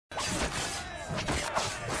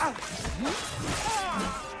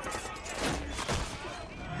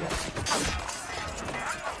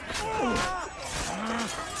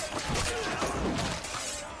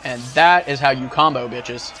And that is how you combo,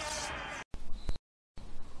 bitches.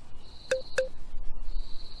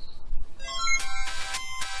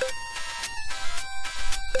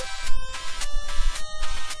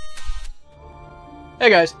 Hey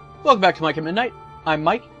guys, welcome back to Mike at Midnight. I'm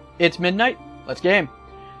Mike, it's midnight, let's game.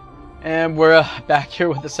 And we're back here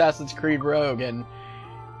with Assassin's Creed Rogue, and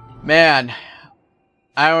man,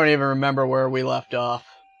 I don't even remember where we left off.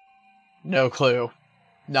 No clue,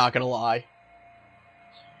 not gonna lie.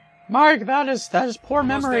 Mark, that is poor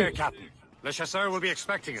memory. There, Captain. Le Chasseur will be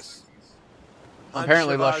expecting us.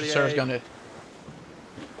 Apparently, Le Chasseur is gonna...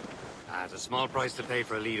 At a small price to pay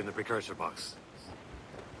for a lead in the precursor box.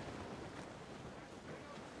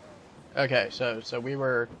 Okay, so we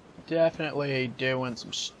were definitely doing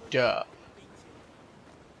some stuff.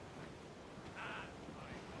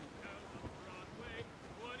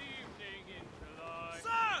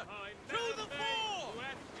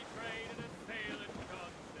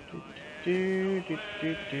 Does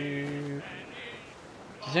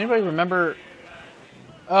anybody remember?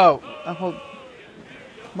 Oh, well,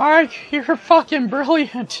 Mark, you're fucking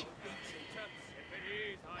brilliant.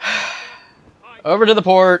 Over to the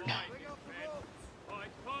port.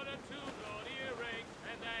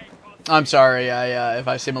 I'm sorry, if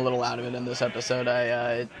I seem a little out of it in this episode,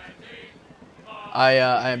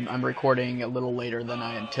 I'm recording a little later than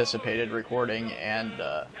I anticipated recording, and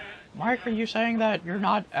Mark, are you saying that you're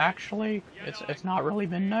not actually? It's not really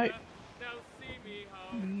midnight.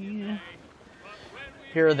 Yeah.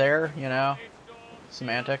 Here or there, you know,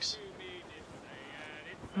 semantics.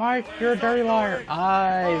 Mike, you're a dirty liar.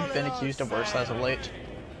 I've been accused of worse as of late.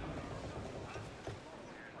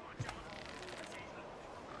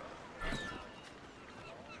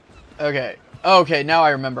 Okay, now I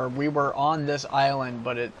remember. We were on this island,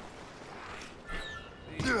 but it...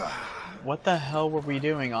 What the hell were we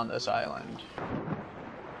doing on this island?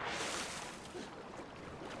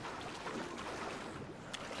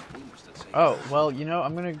 Oh, well, you know,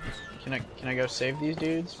 I'm gonna... Can I go save these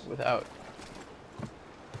dudes without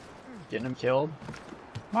getting them killed?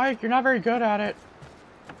 Mike, you're not very good at it.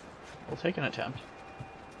 We'll take an attempt.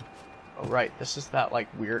 Oh, right, this is that, like,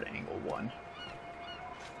 weird angle one.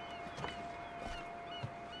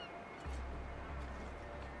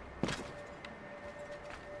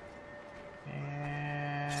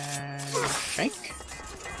 Shank.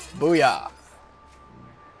 Booyah.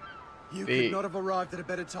 You could not have arrived at a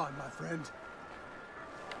better time, my friend.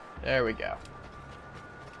 There we go.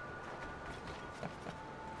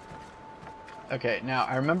 Okay, now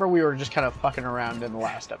I remember we were just kind of fucking around in the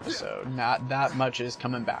last episode. Not that much is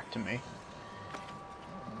coming back to me.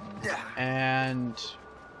 And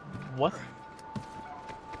what?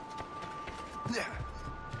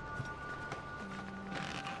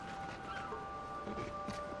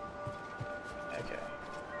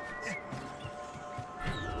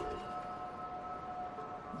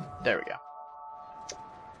 There we go.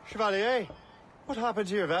 Chevalier, what happened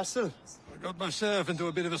to your vessel? I got myself into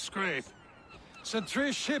a bit of a scrape. Sent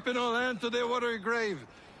 3 ships in all hand to their watery grave.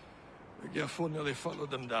 The Gerfaut nearly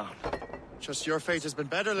followed them down. Just your fate has been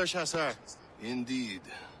better, Le Chasseur. Indeed.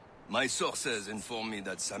 My sources inform me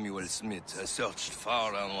that Samuel Smith has searched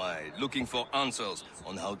far and wide, looking for answers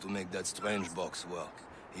on how to make that strange box work.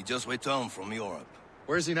 He just returned from Europe.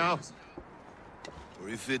 Where is he now?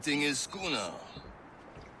 Refitting his schooner.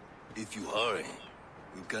 If you hurry,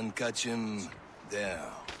 you can catch him there.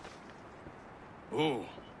 Oh,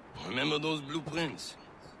 remember those blueprints?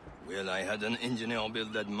 Well, I had an engineer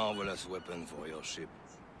build that marvelous weapon for your ship.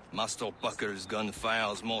 Master Puckle's gun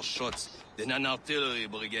fires more shots than an artillery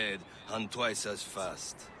brigade, and twice as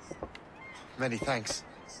fast. Many thanks.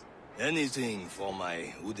 Anything for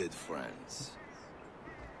my hooded friends.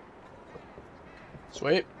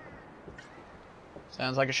 Sweet.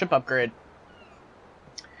 Sounds like a ship upgrade.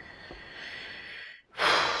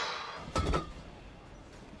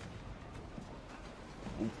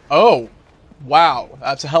 Oh, wow,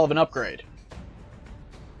 that's a hell of an upgrade.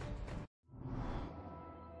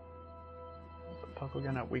 The puckle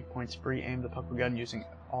gun at weak points, free aim the puckle gun using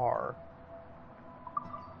R.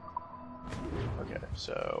 Okay,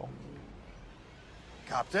 so...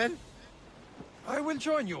 Captain? I will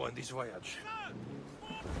join you on this voyage.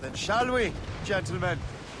 Then shall we, gentlemen?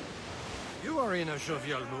 You are in a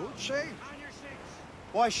jovial mood, Shay?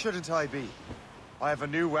 Why shouldn't I be? I have a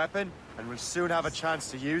new weapon, and will soon have a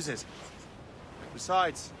chance to use it.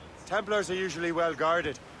 Besides, Templars are usually well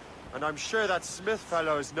guarded, and I'm sure that Smith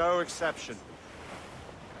fellow is no exception.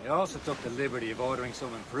 I also took the liberty of ordering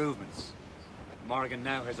some improvements. Morgan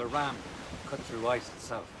now has a ram cut through ice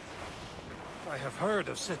itself. I have heard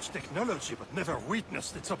of such technology, but never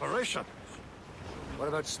witnessed its operation. What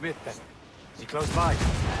about Smith, then? Is he close by?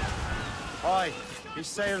 Aye, he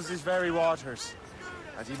sails these very waters.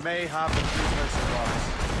 And he may have the precursor box.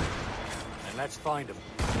 Then let's find him.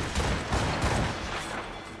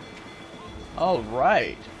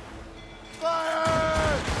 Alright.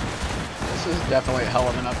 Fire! This is definitely a hell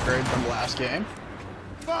of an upgrade from the last game.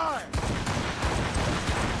 Fire!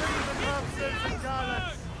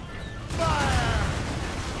 Fire!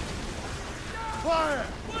 Fire!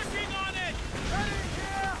 Working on it!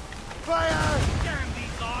 Fire! Damn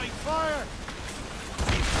these guys! Fire!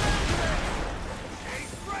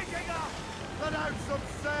 He's breaking up! Let out some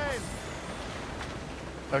sail!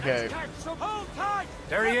 Okay. Hold tight!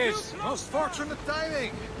 There he is! Most fortunate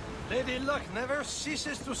timing. Lady Luck never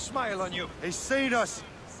ceases to smile on you. He's seen us!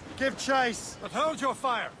 Give chase! But hold your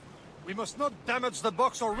fire. We must not damage the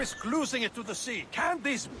box or risk losing it to the sea. Can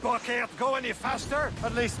this bucket go any faster?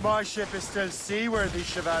 At least my ship is still seaworthy,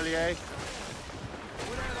 Chevalier.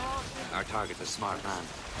 Our target's a smart man.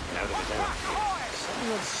 Out of his element.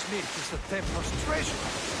 Samuel Smith is the Templar's treasure.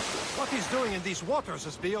 What he's doing in these waters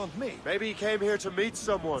is beyond me. Maybe he came here to meet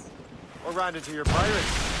someone. Or ran into your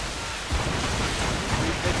pirates. We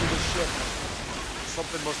hit the ship.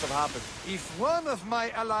 Something must have happened. If one of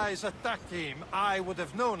my allies attacked him, I would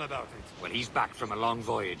have known about it. Well, he's back from a long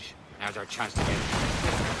voyage. Now's our chance to get him.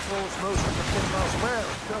 It controls most of the Templar's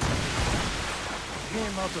wealth, doesn't it?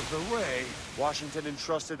 Him out of the way. Washington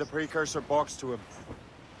entrusted the precursor box to him.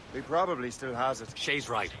 He probably still has it. Shay's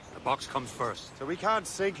right. The box comes first. So we can't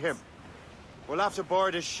sink him. We'll have to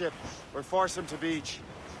board his ship, or force him to beach.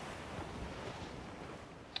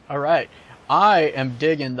 Alright. I am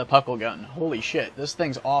digging the puckle gun. Holy shit, this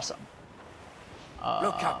thing's awesome.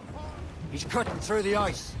 Look, Captain. He's cutting through the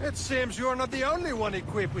ice. It seems you're not the only one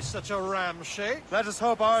equipped with such a ram, Shay. Let us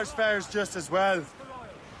hope ours fares just as well.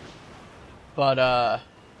 But,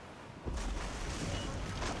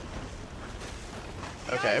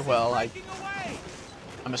 okay, well,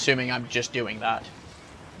 I'm assuming I'm just doing that.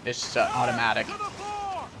 It's automatic.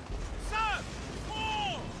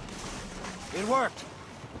 It worked.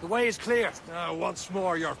 The way is clear. Once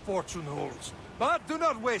more your fortune holds. But do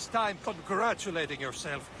not waste time congratulating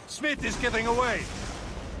yourself. Smith is getting away.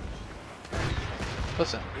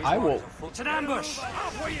 Listen, I will... It's an ambush.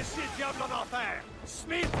 Halfway you sit, Diablo Nothing.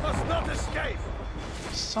 Smith must not escape.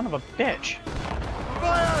 Son of a bitch.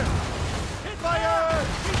 Fire! Fire!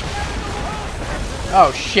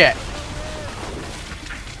 Oh, shit.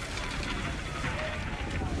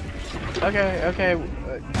 Okay, okay.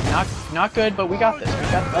 Not good, but we got this. We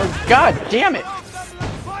got... Oh, god damn it!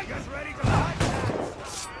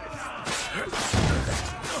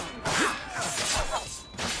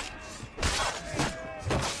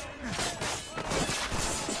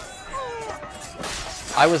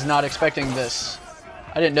 I was not expecting this.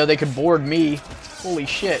 I didn't know they could board me. Holy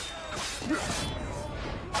shit.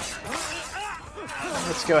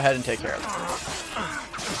 Let's go ahead and take care of it.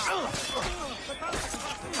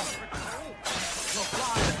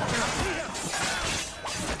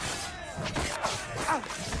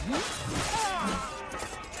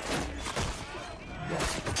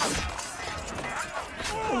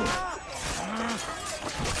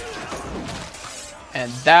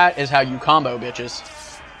 And that is how you combo, bitches.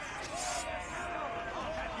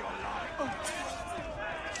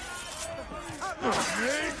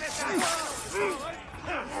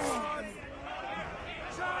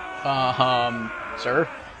 Sir?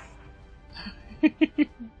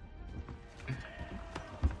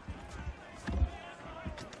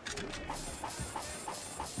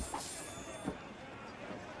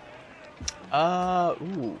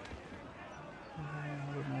 Ooh.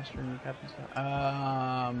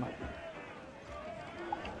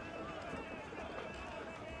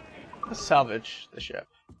 Let's salvage the ship.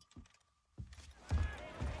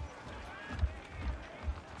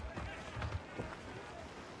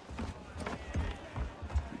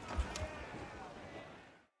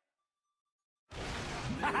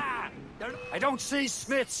 I don't see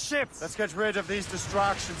Smith's ship. Let's get rid of these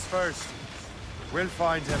distractions first. We'll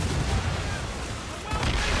find him.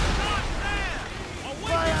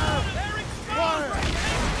 Fire! Fire!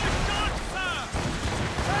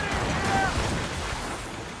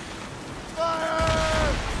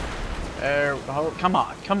 Fire! There, oh, come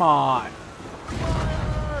on, come on.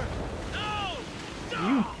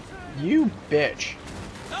 You bitch.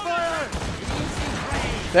 Fire!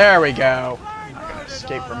 There we go. Not gonna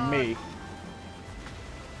escape from me.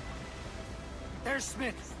 There's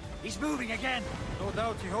Smith. He's moving again. No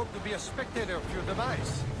doubt he hoped to be a spectator of your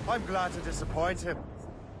demise. I'm glad to disappoint him.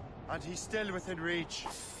 And he's still within reach.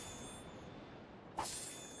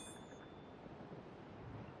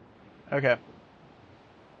 Okay.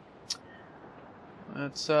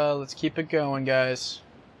 Let's keep it going, guys.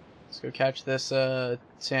 Let's go catch this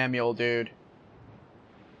Samuel dude.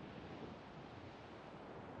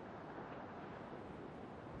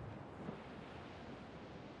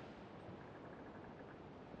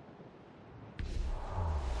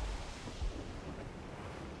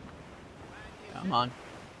 Come on.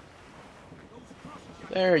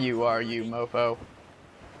 There you are, you mofo.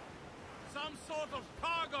 Some sort of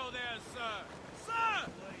cargo there, sir. Sir!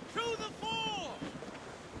 To the fore!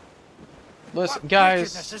 Listen, What guys.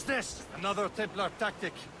 wickedness is this? Another Templar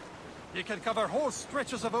tactic. You can cover whole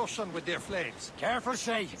stretches of ocean with their flames. Careful,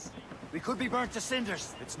 Shay. We could be burnt to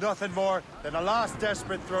cinders. It's nothing more than a last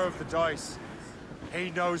desperate throw of the dice. He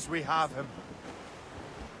knows we have him.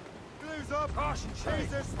 Glue's up! Caution, Shay.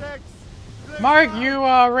 Jesus sticks! Mark, you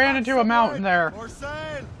ran into a mountain there. Or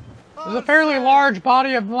sail! There's a fairly large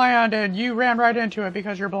body of land, and you ran right into it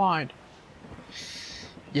because you're blind.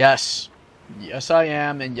 Yes. Yes, I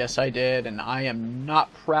am, and yes, I did, and I am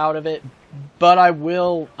not proud of it, but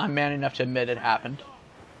I'm man enough to admit it happened.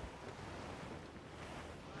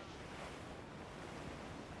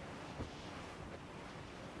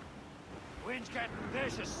 Wind's getting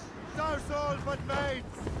vicious. So sold but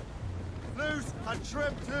mates! Loose and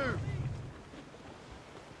trim too!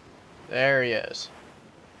 There he is.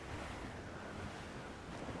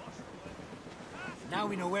 Now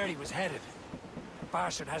we know where he was headed. The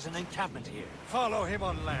bastard has an encampment here. Follow him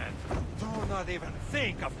on land. Do not even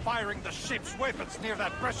think of firing the ship's weapons near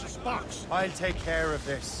that precious box. I'll take care of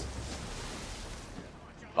this.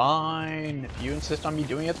 Fine, if you insist on me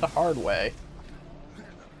doing it the hard way.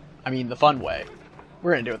 I mean, the fun way.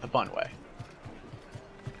 We're gonna do it the fun way.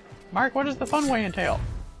 Mark, what does the fun way entail?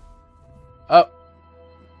 Oh.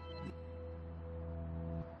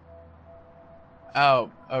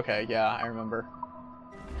 Oh, okay, yeah, I remember.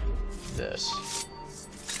 This.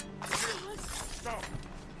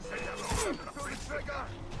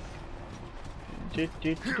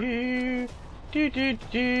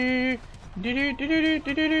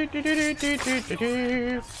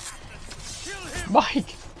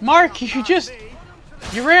 Mike! Mark,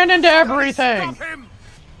 you ran into everything! Stop him!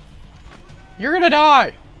 You're gonna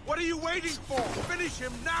die! What are you waiting for? Finish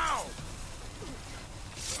him now!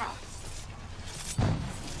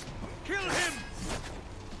 Kill him!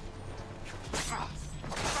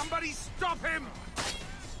 Somebody stop him!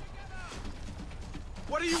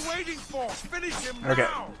 What are you waiting for? Finish him Okay.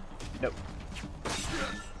 now! Nope.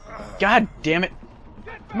 God damn it.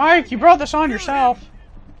 Mike, you brought this on yourself.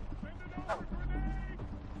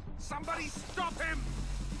 Somebody stop him!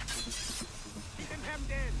 Keep him hemmed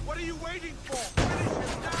in. What are you waiting for? Finish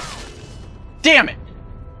him now! Damn it!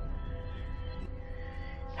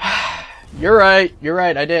 You're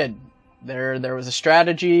right, I did. There was a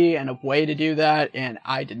strategy and a way to do that, and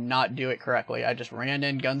I did not do it correctly. I just ran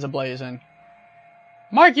in guns a-blazing.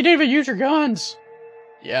 Mike, you didn't even use your guns!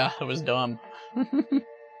 Yeah, it was dumb.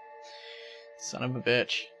 Son of a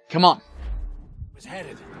bitch. Come on. Was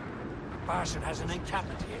headed. The bastard has an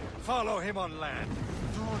encampment here. Follow him on land.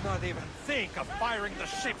 Do not even think of firing the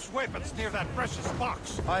ship's weapons near that precious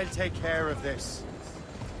box. I'll take care of this.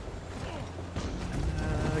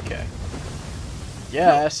 Okay.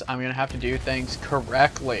 Yes, I'm gonna have to do things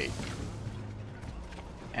correctly.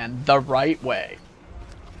 And the right way.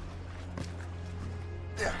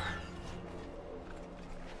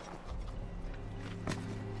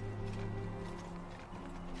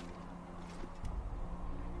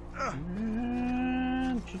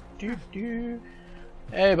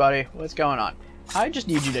 Hey buddy, what's going on? I just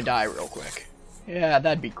need you to die real quick. Yeah,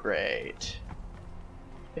 that'd be great.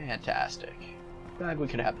 Fantastic. Glad we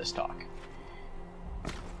could have this talk.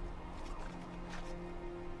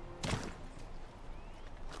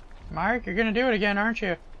 Mark, you're gonna do it again, aren't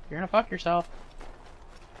you? You're gonna fuck yourself.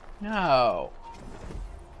 No.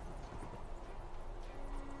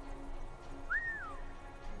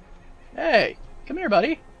 Hey, come here,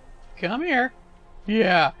 buddy. Come here.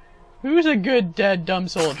 Yeah. Who's a good dead dumb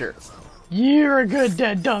soldier? You're a good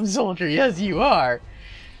dead dumb soldier. Yes, you are.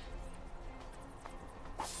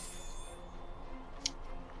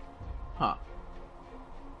 Huh.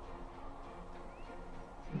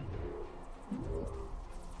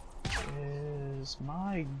 Is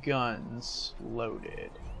my guns loaded?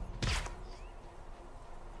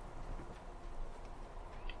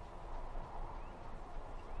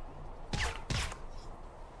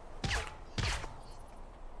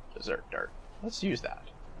 Desert dart. Let's use that.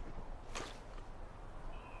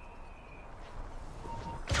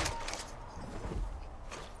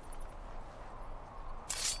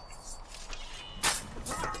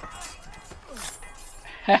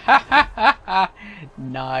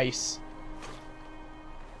 Nice.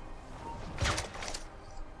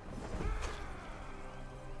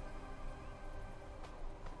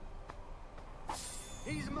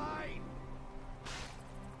 He's mine.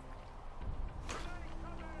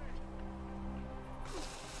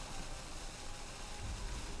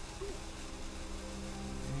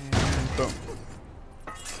 And boom.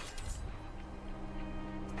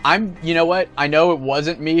 You know what? I know it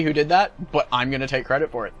wasn't me who did that, but I'm gonna take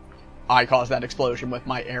credit for it. I caused that explosion with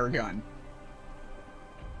my air gun.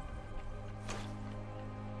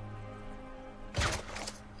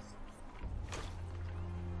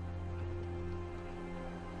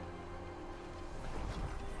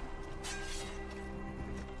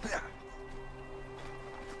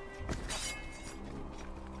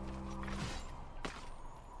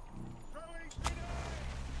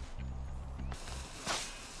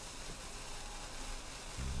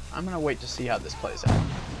 I'm gonna wait to see how this plays out.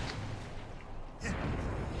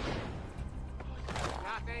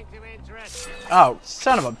 Nothing too interesting. Oh,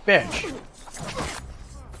 son of a bitch.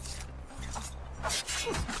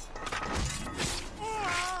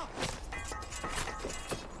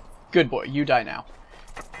 Good boy, you die now.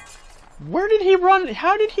 Where did he run?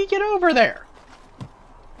 How did he get over there?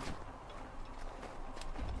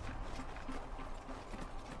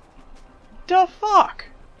 The fuck?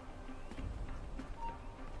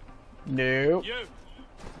 No. You!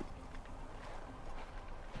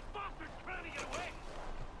 Bastard trying to get away!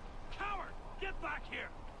 Coward! Get back here!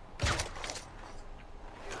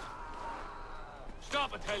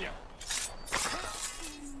 Stop, I tell you!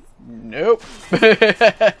 Nope.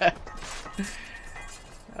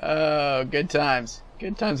 Oh, good times.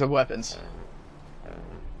 Good times with weapons.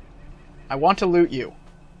 I want to loot you.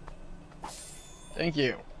 Thank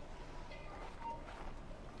you.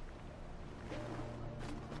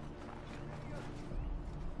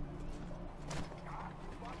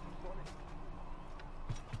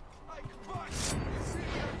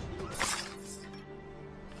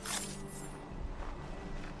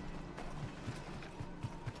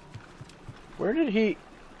 Where did he...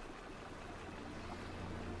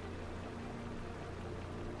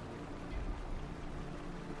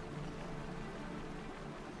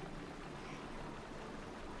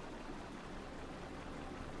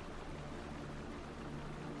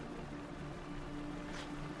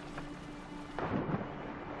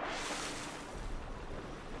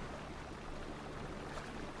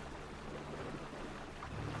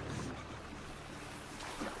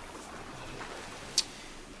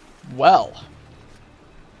 Well.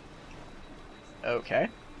 Okay.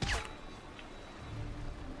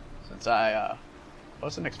 Since I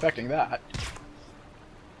wasn't expecting that.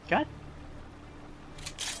 God.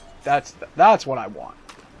 That's what I want.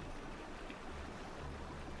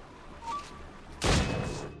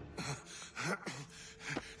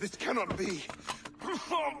 This cannot be.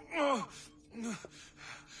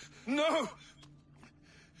 No!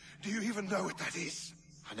 Do you even know what that is?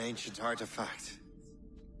 An ancient artifact.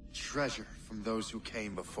 Treasure from those who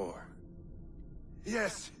came before.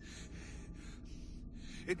 Yes.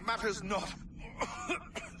 It matters not.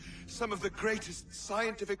 Some of the greatest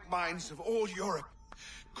scientific minds of all Europe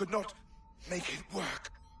could not make it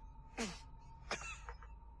work.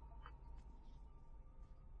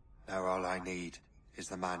 Now all I need is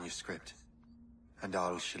the manuscript, and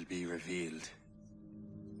all shall be revealed.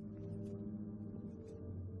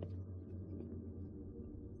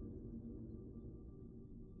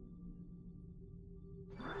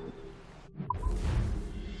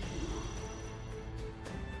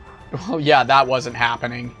 Oh yeah, that wasn't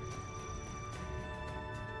happening.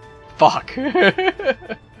 Fuck. Okay.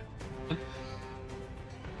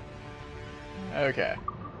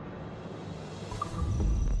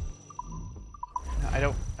 I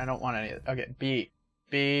don't want any of it. Okay,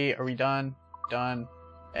 B, are we done? Done.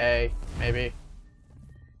 A, maybe.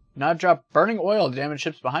 Not drop burning oil to damage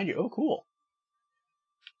ships behind you. Oh, cool.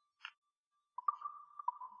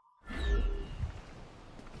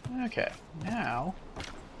 Okay, now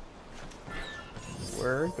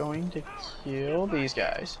we're going to kill these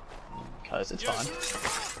guys because it's fun.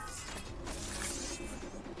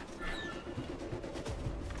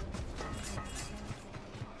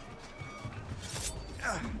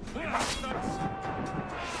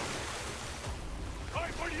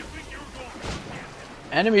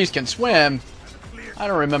 Enemies can swim? I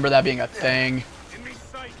don't remember that being a thing.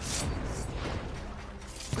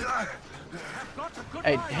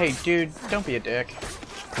 Hey, dude, don't be a dick.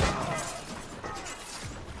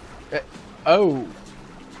 Oh.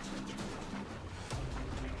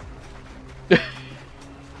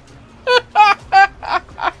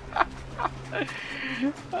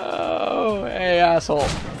 asshole.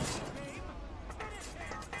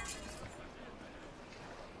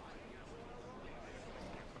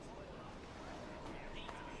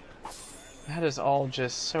 That is all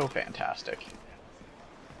just so fantastic.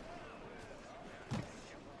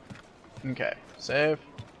 Okay, save.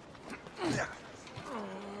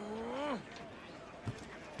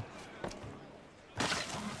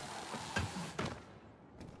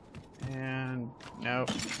 And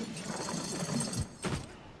nope.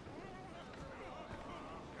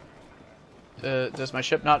 Does my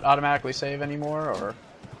ship not automatically save anymore, or?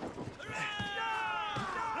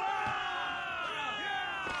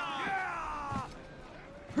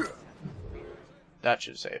 That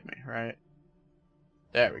should save me, right?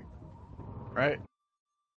 There we go. Right?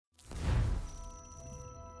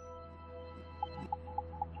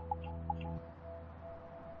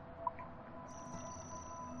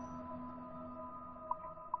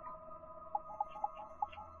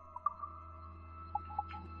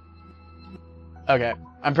 Okay,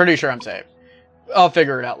 I'm pretty sure I'm safe. I'll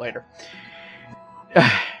figure it out later.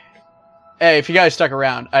 Hey, if you guys stuck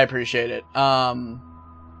around, I appreciate it. I'm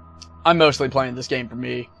mostly playing this game for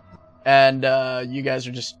me, and you guys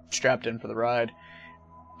are just strapped in for the ride.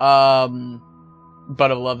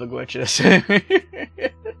 But I love the glitches.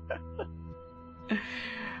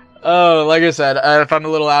 Oh, like I said, if I'm a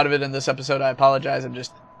little out of it in this episode, I apologize. I'm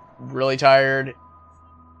just really tired.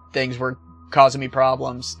 Things were causing me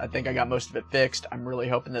problems. I think I got most of it fixed. I'm really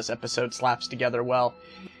hoping this episode slaps together well.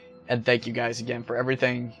 And thank you guys again for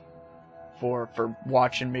everything. For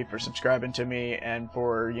watching me, for subscribing to me, and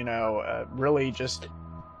for, you know, really just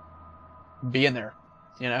being there,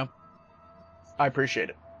 you know? I appreciate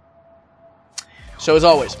it. So as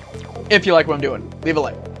always, if you like what I'm doing, leave a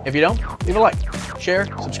like. If you don't, leave a like. Share,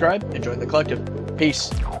 subscribe, and join the collective.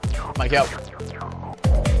 Peace. Mike out.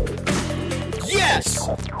 Yes!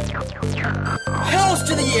 Hells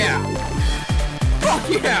to the yeah! Fuck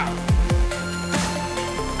yeah!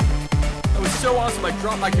 That was so awesome, I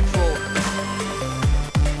dropped my controller.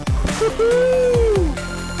 Woohoo!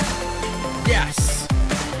 Yes!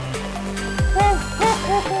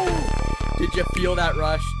 Did you feel that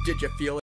rush? Did you feel it?